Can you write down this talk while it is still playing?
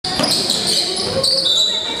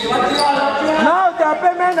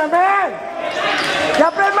play man to man. Ya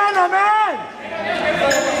play man to man.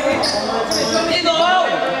 Đi đồ không?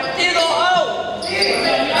 Đi đồ không?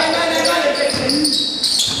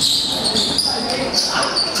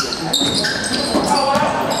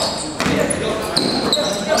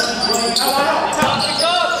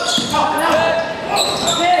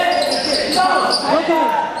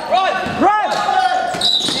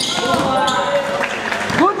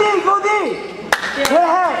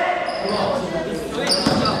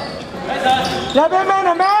 Yeah, man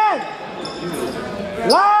to man.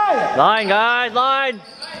 Line. Line, guys, line.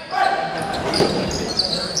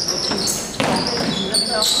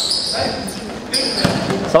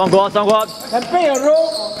 Someone go out, someone go out. And play a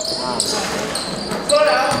role.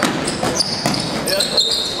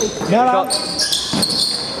 Yeah.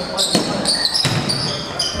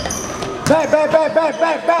 Back.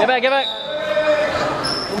 Get back.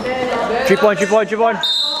 3 point.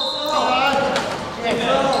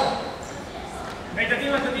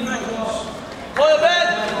 Hold your bed.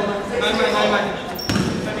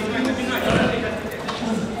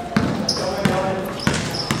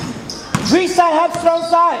 Weak side, have strong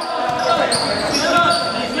side.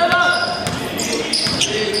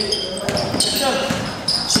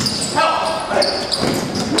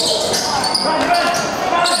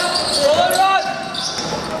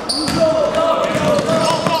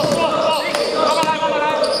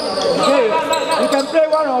 Okay, you can play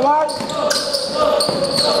one-on-one.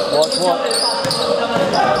 Watch.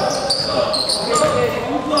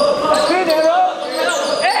 Speed arrow.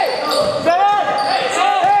 Hey!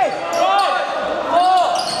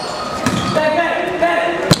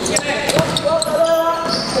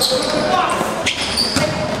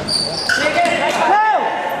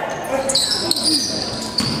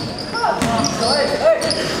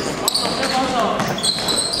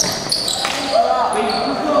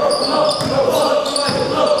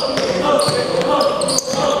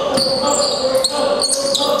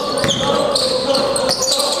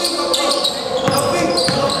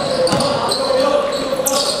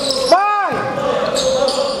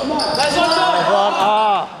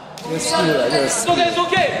 It's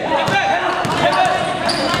okay.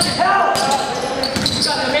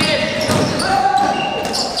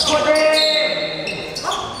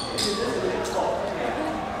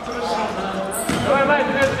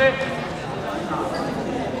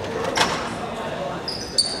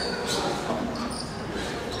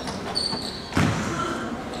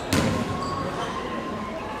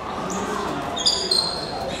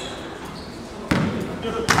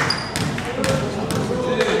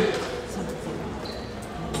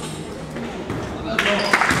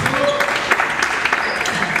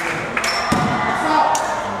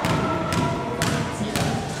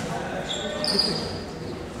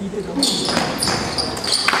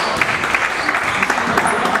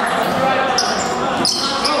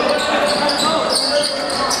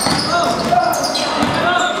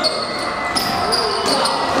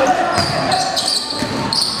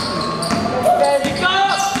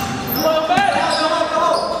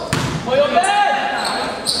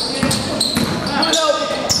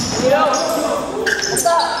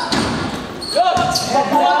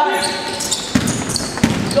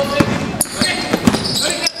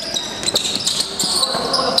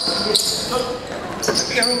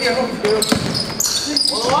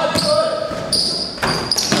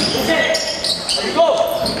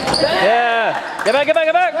 Get back. Yeah.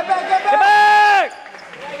 Get back.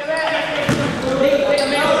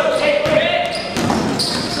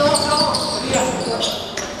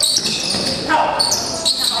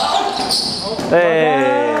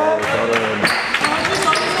 Hey.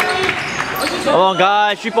 Come on,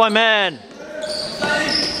 guys. 3 point man.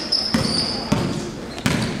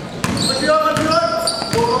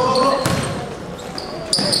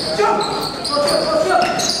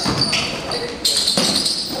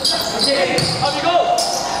 Up you go.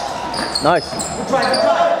 Nice. Good try.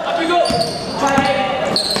 Up you go.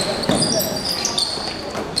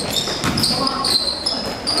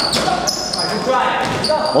 Good try.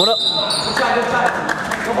 Hold up. Good try.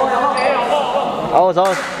 Aus.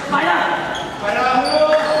 Up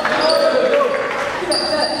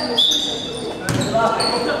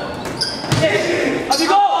you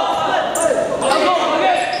go.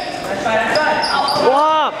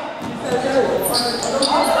 Wow.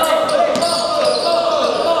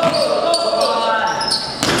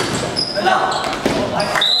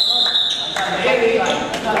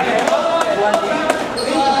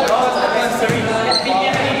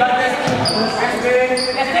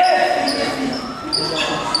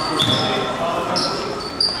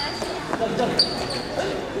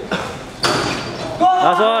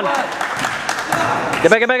 Last one. Get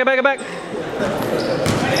back, get back, get back, get back.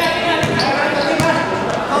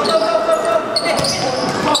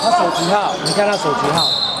 他手几号？你看他手几号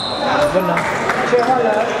？5分呢？切换人。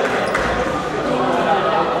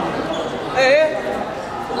哎。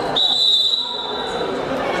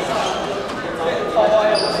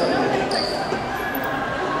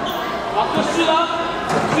往过去了，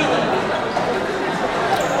去。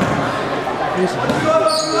为什么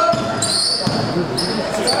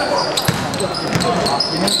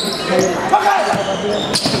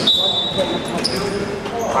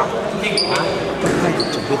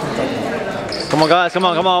？Come on, guys. Come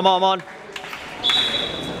on, come on, come on, come on.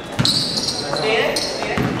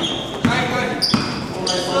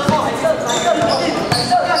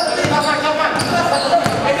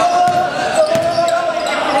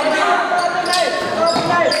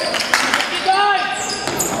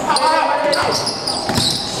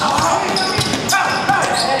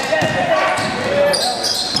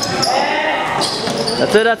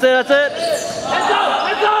 That's it, that's it, that's it.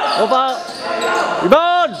 Go foul.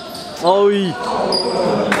 Rebound. Oi.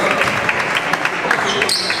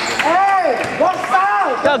 Hey, one foul.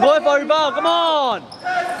 Yeah, go for a rebound. Come on.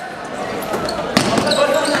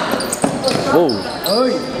 Whoa.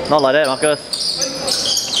 Not like that, Marcus.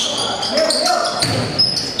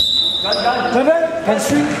 Can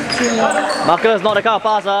swing. Marcus, not the kind of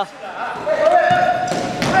passer.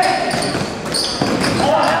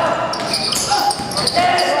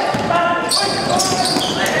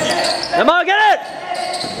 Come on, get it!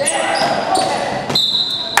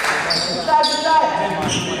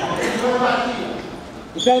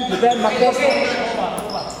 Defend, Marcus.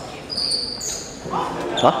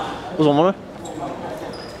 啊？为什么呢？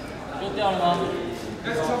丢掉了吗？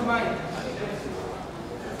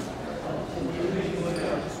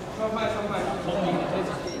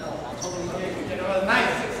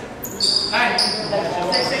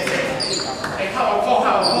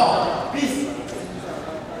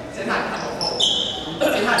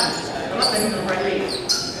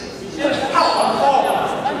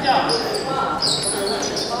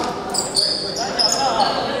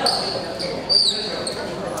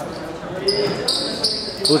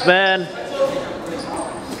 Who's man?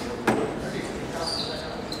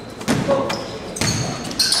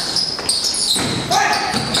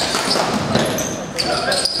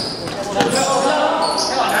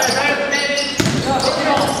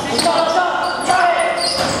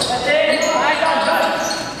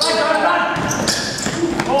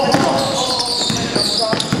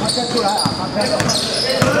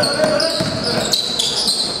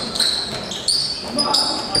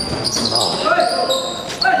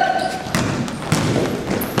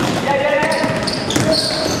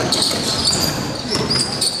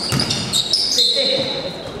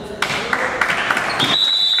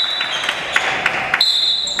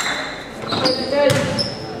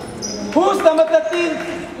 Who's number 13?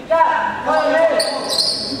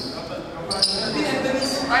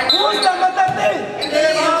 Who's number 13?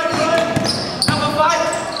 Number 5.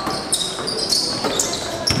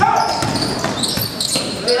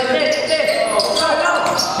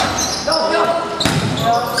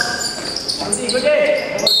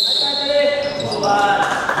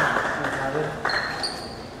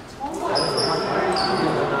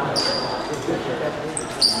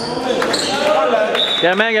 Get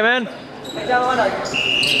him in, get him in.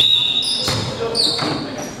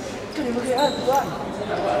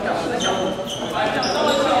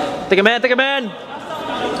 Take him in, take him in.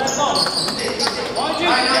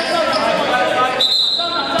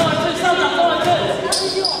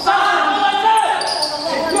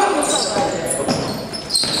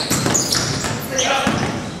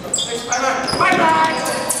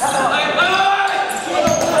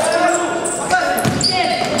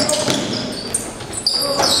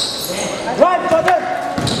 Right, Jordan.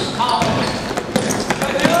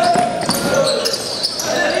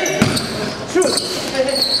 Shoot.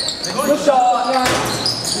 Good shot.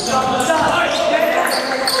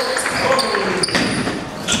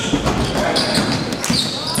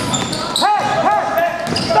 Hey,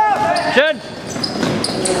 stop. Chin.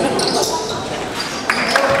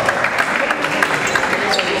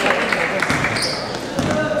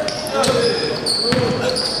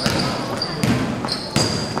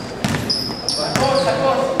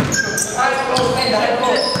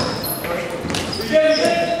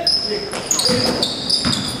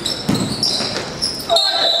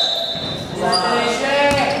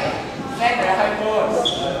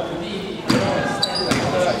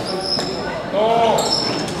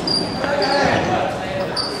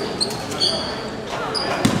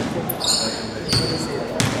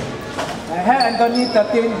 Anthony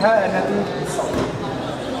 13, Anthony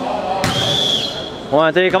Come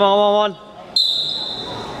on, come on.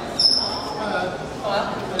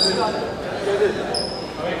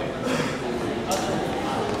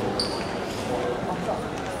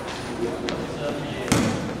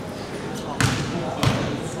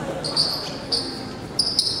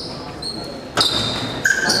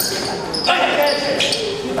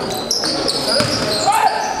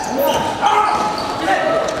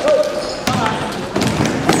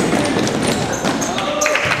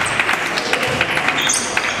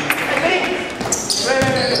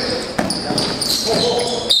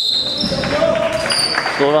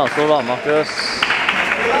 Slow down, Marcus.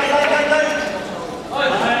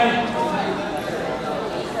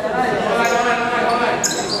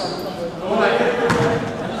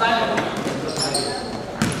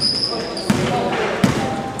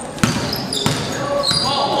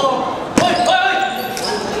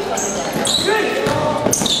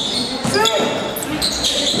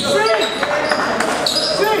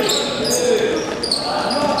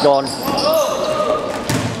 Gone.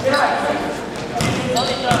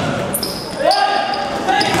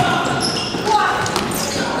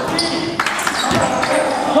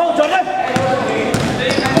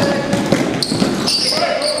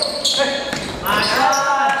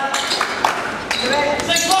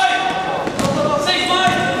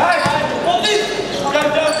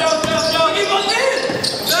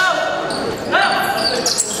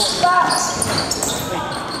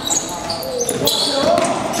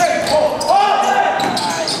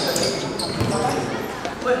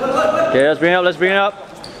 Okay, let's bring it up,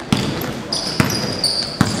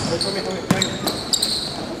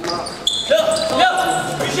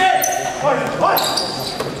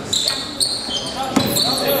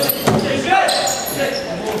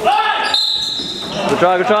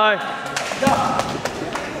 Good try.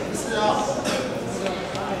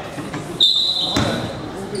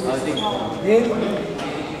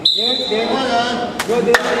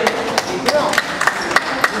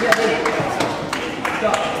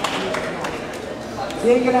今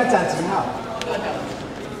天跟他讲几号？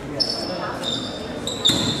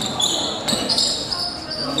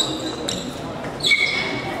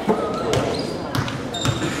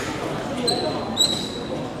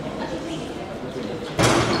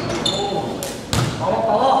把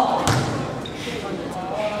握。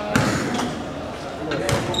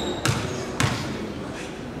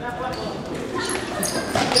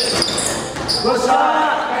Good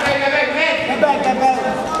shot.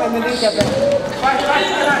 Get back.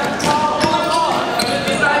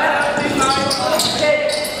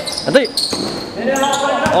 Nanti.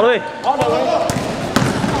 All the way.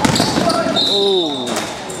 Oh.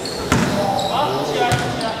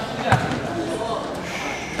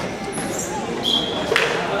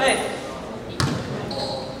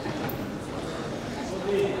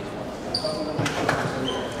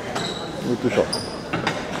 Too short.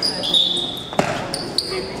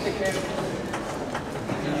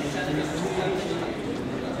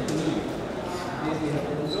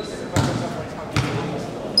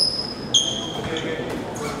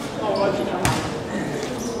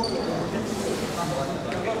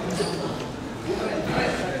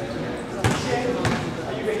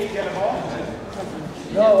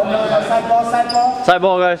 No, side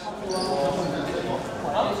ball, guys.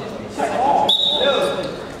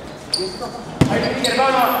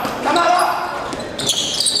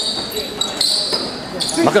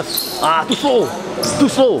 Marcus, too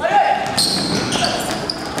slow.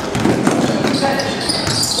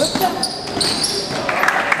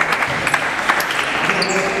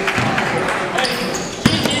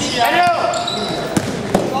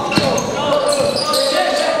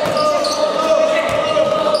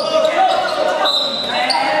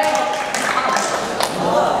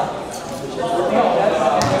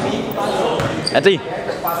 Anthony,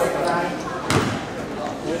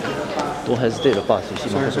 don't hesitate to pass. You see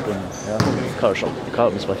Marcus open. Yeah, cut a shot. You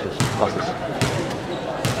can't miss by passes.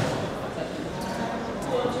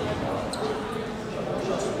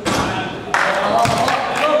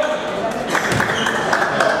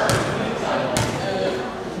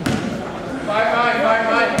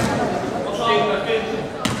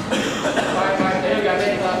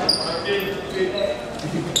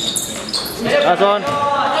 Last one.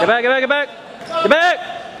 Get back.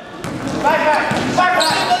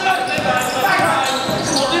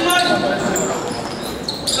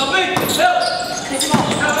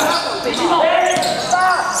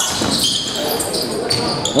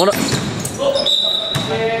 One up.